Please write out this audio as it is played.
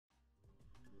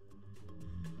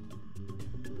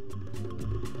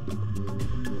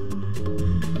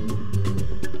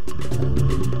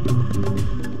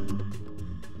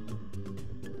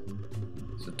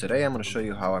Today I'm going to show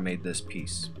you how I made this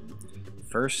piece.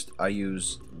 First, I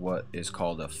use what is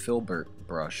called a filbert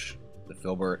brush. The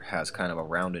filbert has kind of a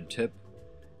rounded tip,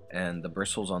 and the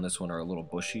bristles on this one are a little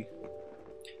bushy.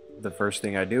 The first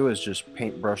thing I do is just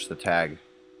paintbrush the tag.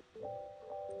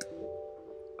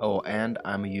 Oh, and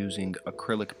I'm using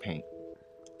acrylic paint.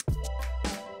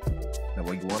 Now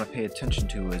what you want to pay attention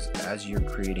to is, as you're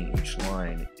creating each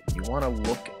line, you want to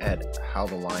look at how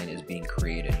the line is being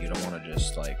created. You don't want to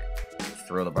just like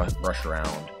throw the brush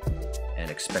around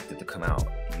and expect it to come out.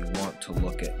 You want to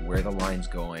look at where the line's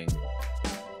going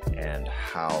and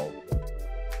how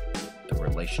the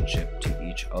relationship to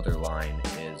each other line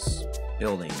is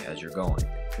building as you're going,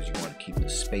 because you want to keep the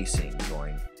spacing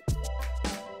going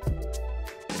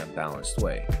in a balanced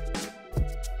way.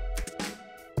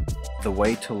 The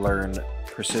way to learn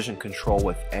precision control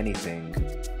with anything,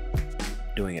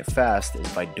 doing it fast, is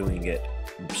by doing it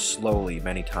slowly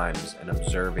many times and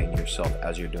observing yourself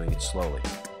as you're doing it slowly.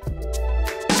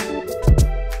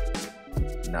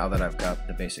 Now that I've got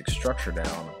the basic structure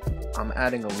down, I'm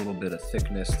adding a little bit of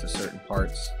thickness to certain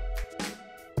parts.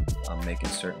 I'm making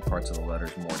certain parts of the letters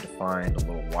more defined, a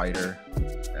little wider,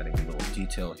 adding a little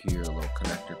detail here, a little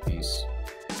connector piece.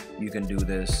 You can do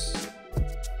this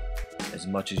as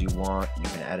much as you want. You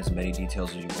can add as many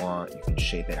details as you want. You can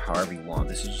shape it however you want.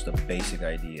 This is just a basic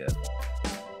idea.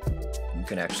 You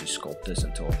can actually sculpt this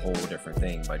into a whole different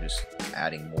thing by just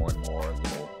adding more and more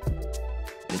little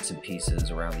bits and pieces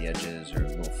around the edges or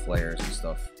little flares and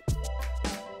stuff.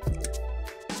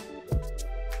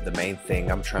 The main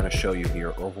thing I'm trying to show you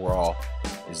here overall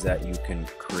is that you can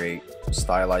create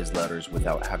stylized letters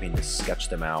without having to sketch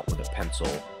them out with a pencil,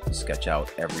 sketch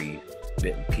out every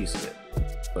bit and piece of it,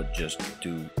 but just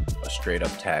do a straight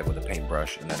up tag with a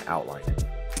paintbrush and then outline it.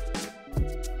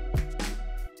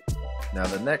 Now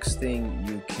the next thing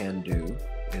you can do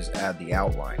is add the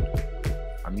outline.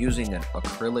 I'm using an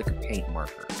acrylic paint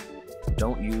marker.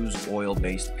 Don't use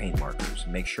oil-based paint markers.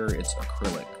 Make sure it's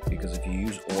acrylic, because if you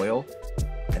use oil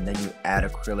and then you add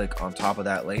acrylic on top of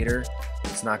that later,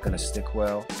 it's not going to stick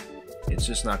well. It's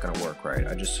just not going to work right.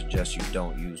 I just suggest you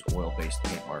don't use oil-based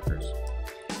paint markers.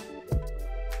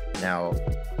 Now,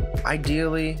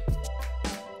 ideally,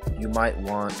 you might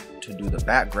want to do the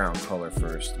background color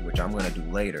first, which I'm going to do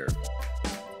later,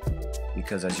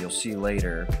 because as you'll see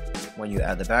later, when you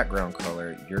add the background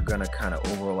color, you're going to kind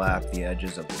of overlap the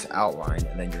edges of this outline,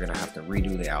 and then you're going to have to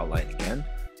redo the outline again.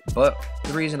 But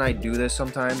the reason I do this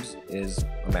sometimes is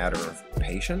a matter of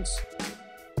patience.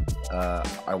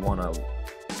 I want to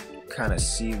kind of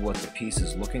see what the piece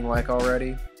is looking like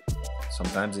already.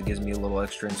 Sometimes it gives me a little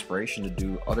extra inspiration to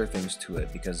do other things to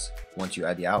it, because once you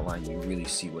add the outline, you really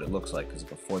see what it looks like, because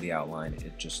before the outline,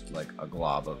 it's just like a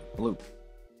glob of blue.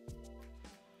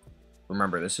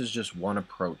 Remember, this is just one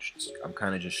approach. I'm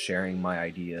kind of just sharing my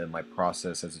idea, my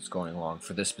process as it's going along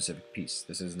for this specific piece.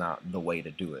 This is not the way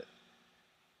to do it.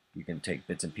 You can take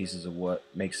bits and pieces of what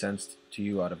makes sense to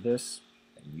you out of this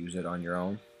and use it on your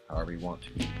own, however you want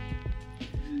to.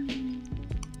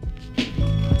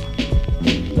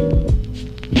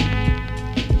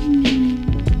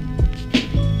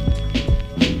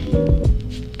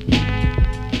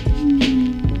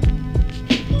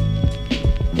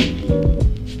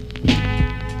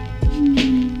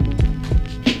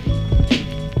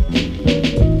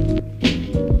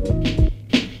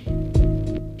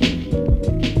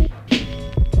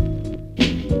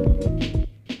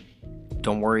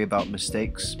 Don't worry about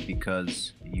mistakes,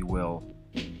 because you will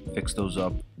fix those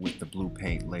up with the blue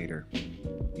paint later.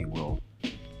 You will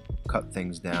cut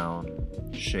things down,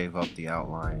 shave up the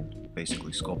outline,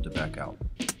 basically sculpt it back out.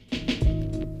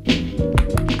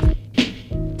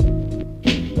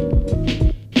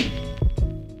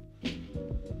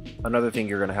 Another thing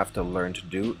you're going to have to learn to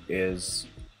do is,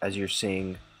 as you're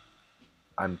seeing,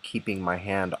 I'm keeping my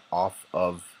hand off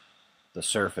of the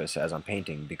surface as I'm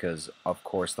painting, because of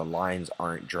course the lines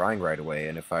aren't drying right away,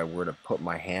 and if I were to put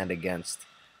my hand against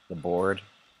the board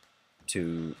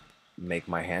to make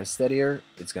my hand steadier,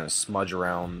 it's going to smudge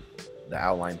around the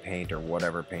outline paint or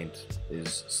whatever paint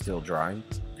is still drying,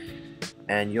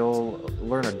 and you'll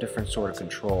learn a different sort of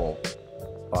control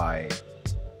by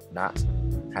not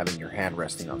having your hand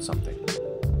resting on something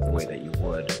the way that you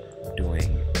would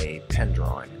doing a pen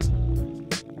drawing.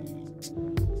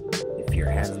 If your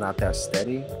hand's not that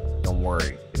steady, don't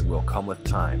worry, it will come with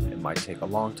time. It might take a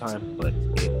long time, but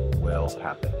it will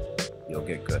happen. You'll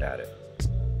get good at it.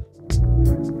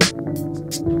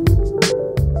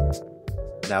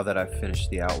 Now that I've finished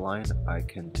the outline, I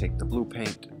can take the blue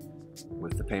paint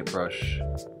with the paintbrush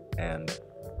and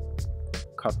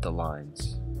cut the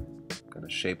lines. I'm gonna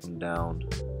shape them down,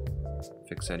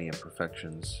 fix any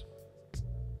imperfections,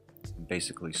 and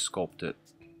basically sculpt it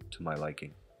to my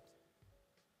liking.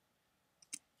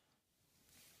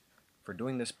 For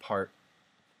doing this part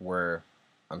where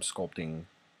I'm sculpting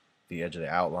the edge of the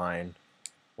outline,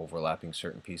 overlapping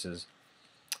certain pieces,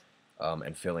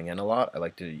 and filling in a lot,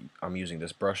 I'm using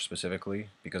this brush specifically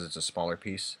because it's a smaller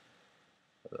piece.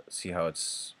 See how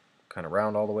it's kind of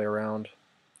round all the way around?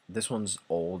 This one's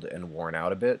old and worn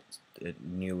out a bit. It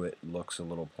looks a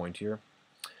little pointier,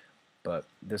 but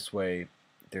this way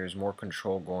there's more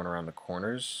control going around the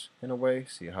corners in a way.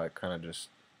 See how it kind of just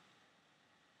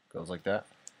goes like that?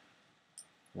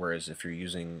 Whereas if you're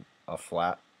using a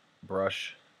flat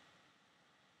brush,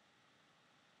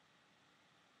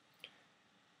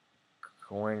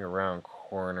 going around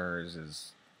corners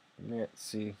is,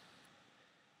 see,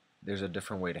 there's a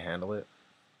different way to handle it.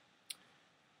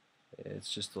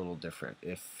 It's just a little different.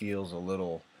 It feels a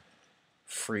little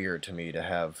freer to me to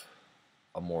have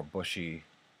a more bushy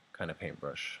kind of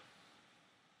paintbrush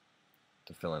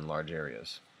to fill in large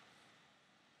areas.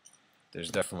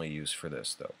 There's definitely use for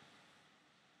this though.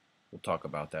 We'll talk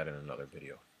about that in another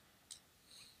video.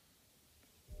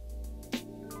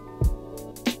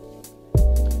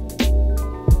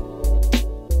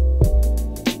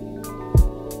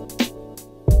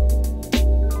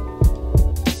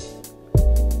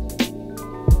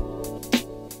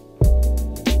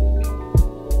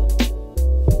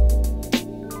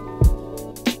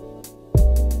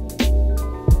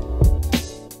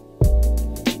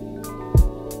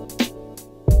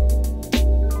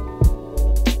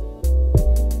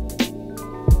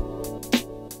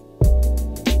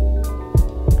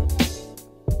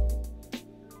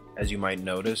 As you might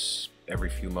notice, every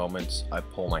few moments I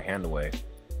pull my hand away.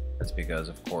 That's because,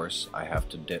 of course, I have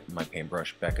to dip my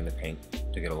paintbrush back in the paint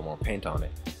to get a little more paint on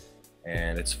it.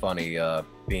 And it's funny,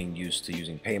 being used to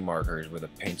using paint markers where the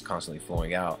paint's constantly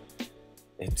flowing out,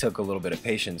 it took a little bit of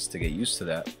patience to get used to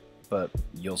that, but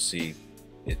you'll see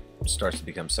it starts to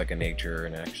become second nature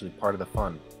and actually part of the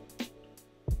fun.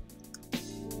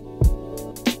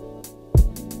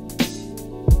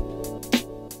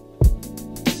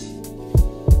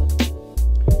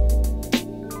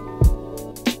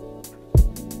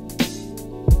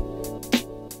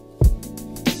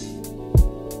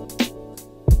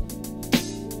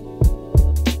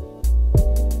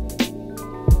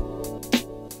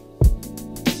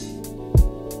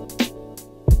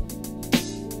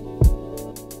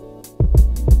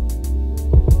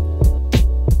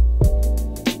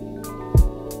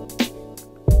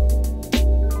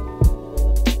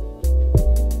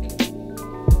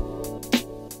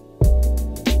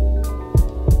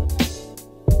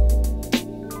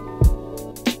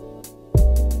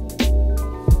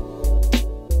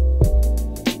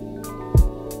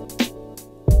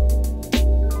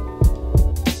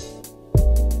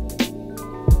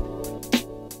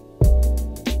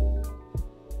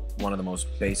 One of the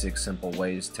most basic, simple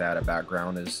ways to add a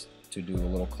background is to do a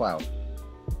little cloud.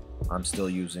 I'm still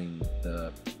using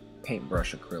the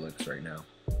Paintbrush acrylics right now.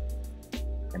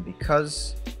 And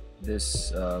because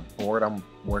this board I'm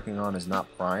working on is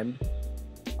not primed,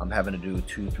 I'm having to do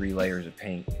 2-3 layers of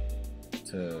paint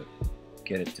to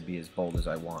get it to be as bold as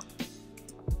I want.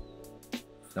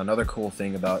 Now, another cool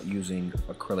thing about using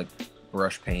acrylic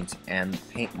brush paints and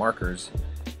paint markers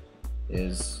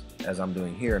is, as I'm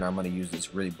doing here, and I'm going to use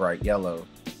this really bright yellow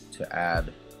to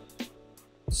add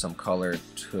some color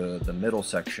to the middle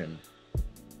section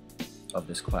of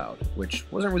this cloud, which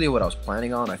wasn't really what I was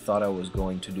planning on. I thought I was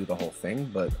going to do the whole thing,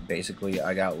 but basically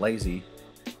I got lazy,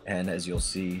 and as you'll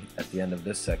see at the end of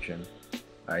this section,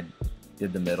 I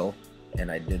did the middle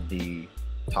and I did the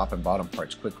top and bottom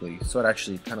parts quickly, so it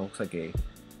actually kind of looks like a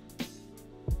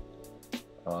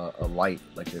light,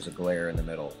 like there's a glare in the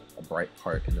middle, a bright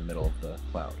part in the middle of the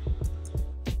cloud.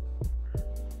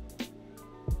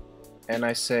 And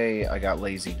I say I got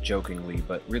lazy jokingly,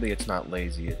 but really it's not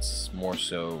lazy, it's more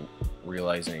so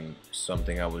realizing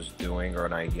something I was doing or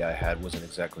an idea I had wasn't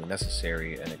exactly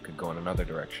necessary and it could go in another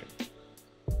direction.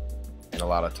 And a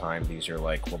lot of time these are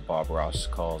like what Bob Ross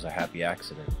calls a happy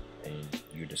accident, and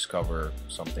you discover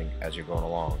something as you're going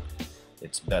along.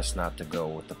 It's best not to go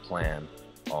with the plan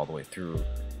all the way through,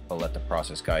 but let the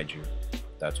process guide you.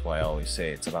 That's why I always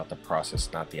say it's about the process,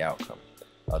 not the outcome.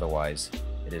 Otherwise,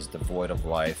 it is devoid of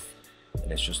life,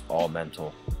 and it's just all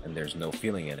mental, and there's no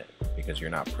feeling in it because you're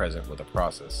not present with the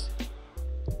process.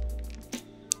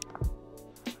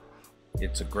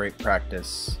 It's a great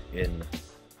practice in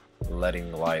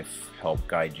letting life help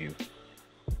guide you.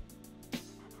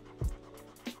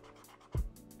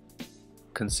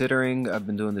 Considering I've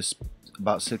been doing this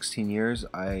about 16 years,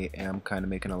 I am kind of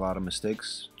making a lot of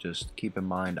mistakes. Just keep in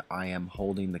mind I am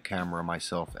holding the camera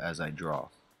myself as I draw.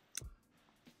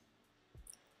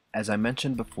 As I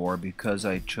mentioned before, because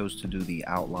I chose to do the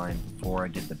outline before I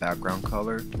did the background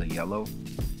color, the yellow,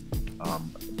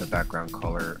 the background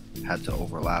color had to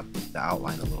overlap the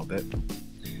outline a little bit.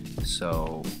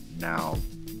 So now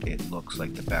it looks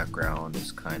like the background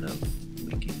is kind of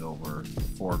leaking over the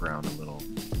foreground a little.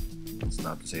 It's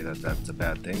not to say that that's a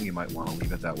bad thing, you might want to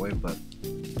leave it that way, but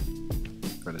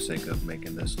for the sake of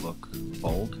making this look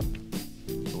bold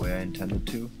the way I intended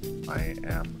to, I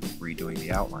am redoing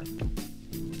the outline.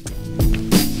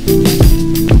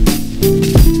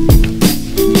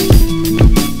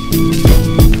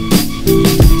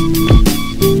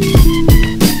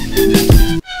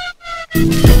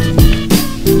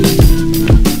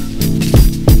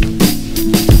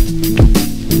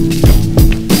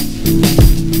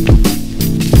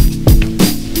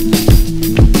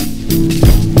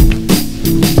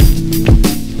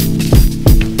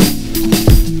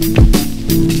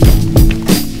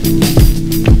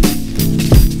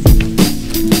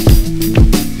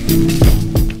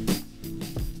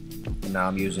 Now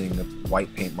I'm using a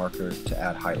white paint marker to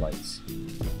add highlights.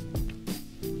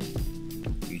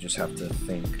 You just have to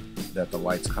think that the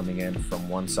light's coming in from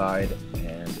one side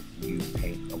and you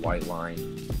paint a white line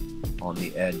on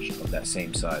the edge of that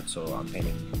same side. So I'm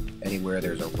painting anywhere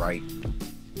there's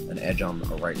an edge on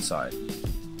a right side,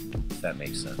 if that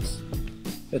makes sense.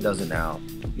 If it doesn't now,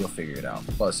 you'll figure it out.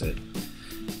 Plus it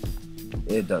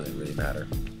doesn't really matter.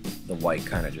 The white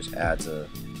kind of just adds a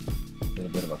little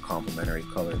bit of a complementary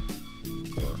color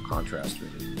or contrast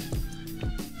really.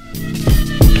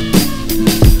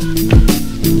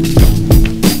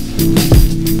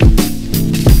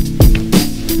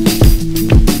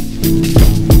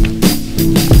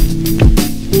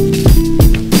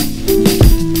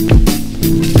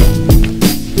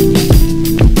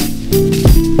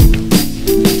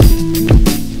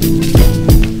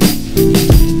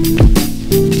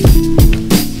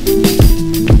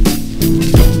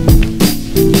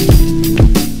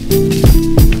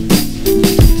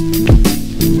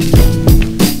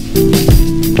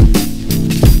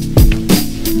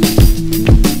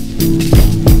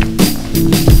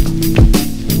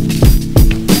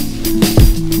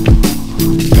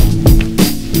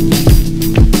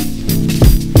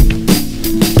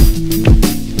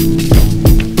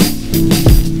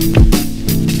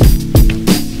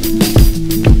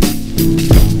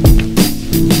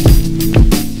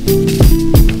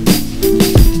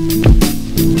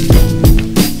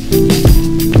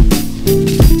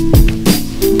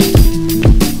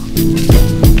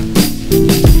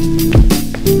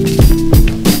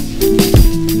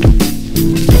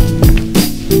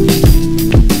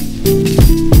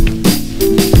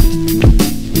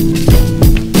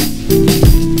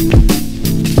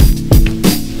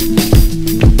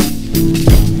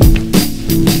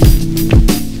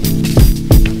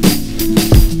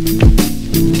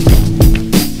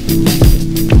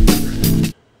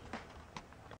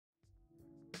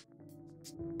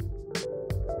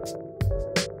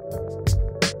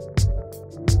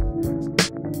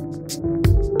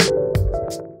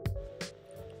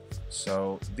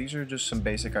 So these are just some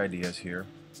basic ideas here,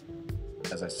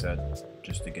 as I said,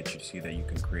 just to get you to see that you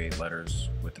can create letters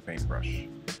with the paintbrush.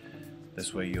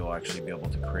 This way you'll actually be able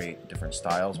to create different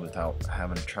styles without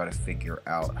having to try to figure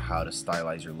out how to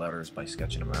stylize your letters by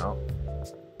sketching them out.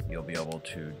 You'll be able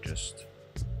to just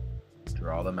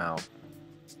draw them out,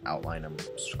 outline them,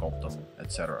 sculpt them,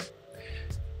 etc.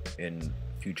 In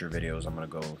future videos I'm going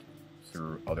to go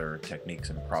through other techniques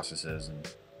and processes and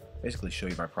basically show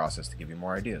you my process to give you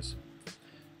more ideas.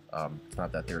 It's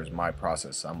not that there's my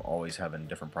process. I'm always having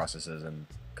different processes and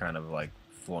kind of like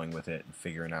flowing with it and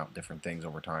figuring out different things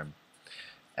over time,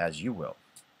 as you will.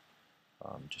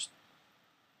 Just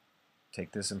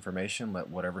take this information, let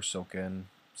whatever soak in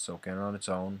on its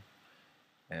own,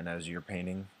 and as you're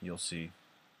painting, you'll see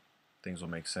things will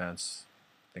make sense,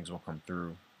 things will come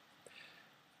through,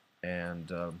 and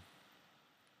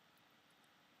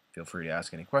feel free to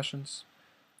ask any questions.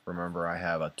 Remember, I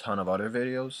have a ton of other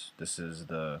videos. This is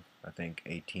the, I think,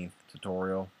 18th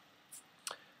tutorial.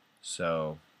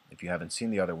 So if you haven't seen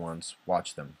the other ones,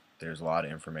 watch them. There's a lot of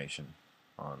information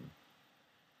on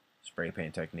spray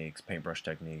paint techniques, paintbrush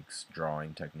techniques,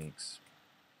 drawing techniques.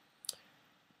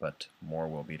 But more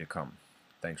will be to come.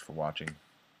 Thanks for watching.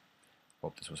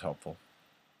 Hope this was helpful.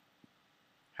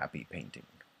 Happy painting.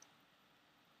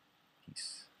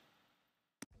 Peace.